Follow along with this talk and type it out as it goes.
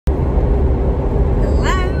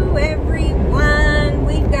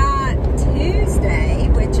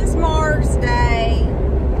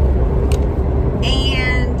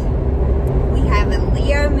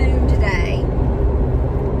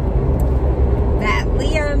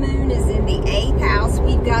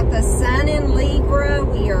we've got the sun in Libra.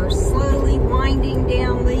 We are slowly winding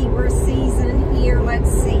down Libra season here.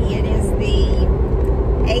 Let's see, it is the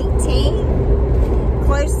 18th.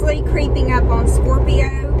 Closely creeping up on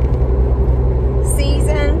Scorpio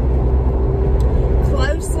season.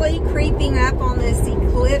 Closely creeping up on this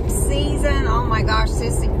eclipse season. Oh my gosh,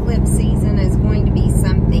 this eclipse season is going to be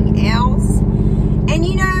something else. And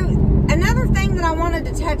you know, another thing that I wanted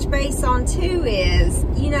to touch base on too is,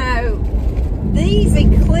 you know, these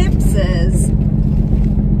eclipses,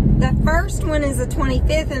 the first one is the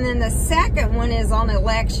 25th and then the second one is on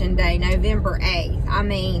election day, November 8th. I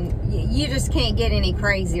mean, you just can't get any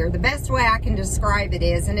crazier. The best way I can describe it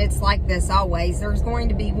is, and it's like this always, there's going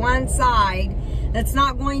to be one side that's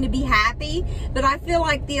not going to be happy, but I feel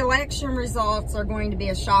like the election results are going to be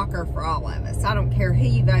a shocker for all of us. I don't care who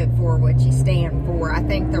you vote for, what you stand for. I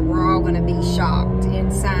think that we're all going to be shocked in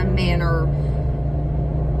some manner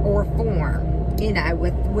or form, you know,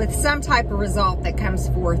 with some type of result that comes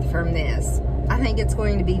forth from this. I think it's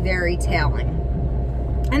going to be very telling.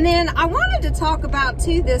 And then I wanted to talk about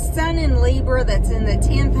too this sun in Libra that's in the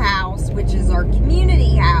 10th house, which is our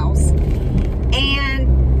community house, and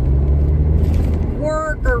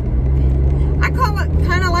work, or I call it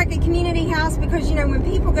kind of like a community house because, you know, when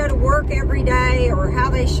people go to work every day or how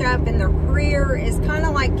they show up in their career is kind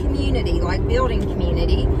of like community, like building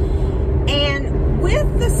community. And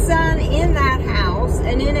with the sun in that house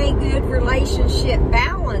and in a good relationship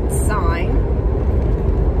balance sign,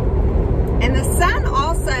 and the sun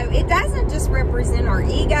also, it doesn't just represent our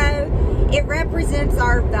ego, it represents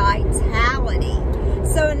our vitality.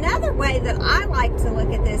 So another way that I like to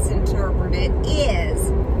look at this interpreted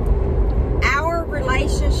is our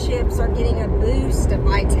relationships are getting a boost of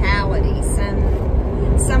vitality, some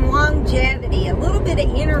longevity, a little bit of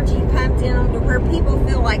energy pumped in them to where people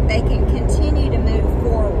feel like they can continue to move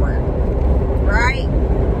forward, right?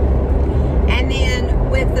 And then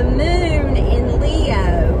with the moon in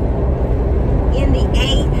Leo in the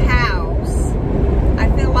 8th house, I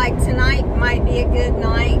feel like tonight might be a good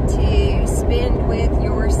night to spend with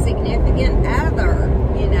your significant other,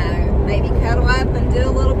 you know, maybe cuddle up and do a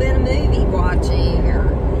little bit of movie watching, or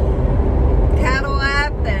cuddle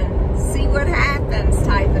up and see what happens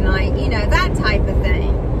type of night, you know, that type of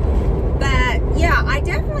thing. But yeah, I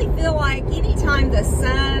definitely feel like anytime the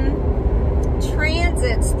sun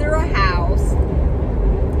transits through a house,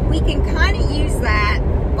 we can kind of use that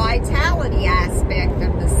vitality aspect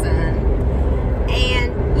of the sun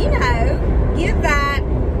and, you know, use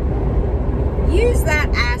that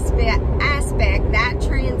aspect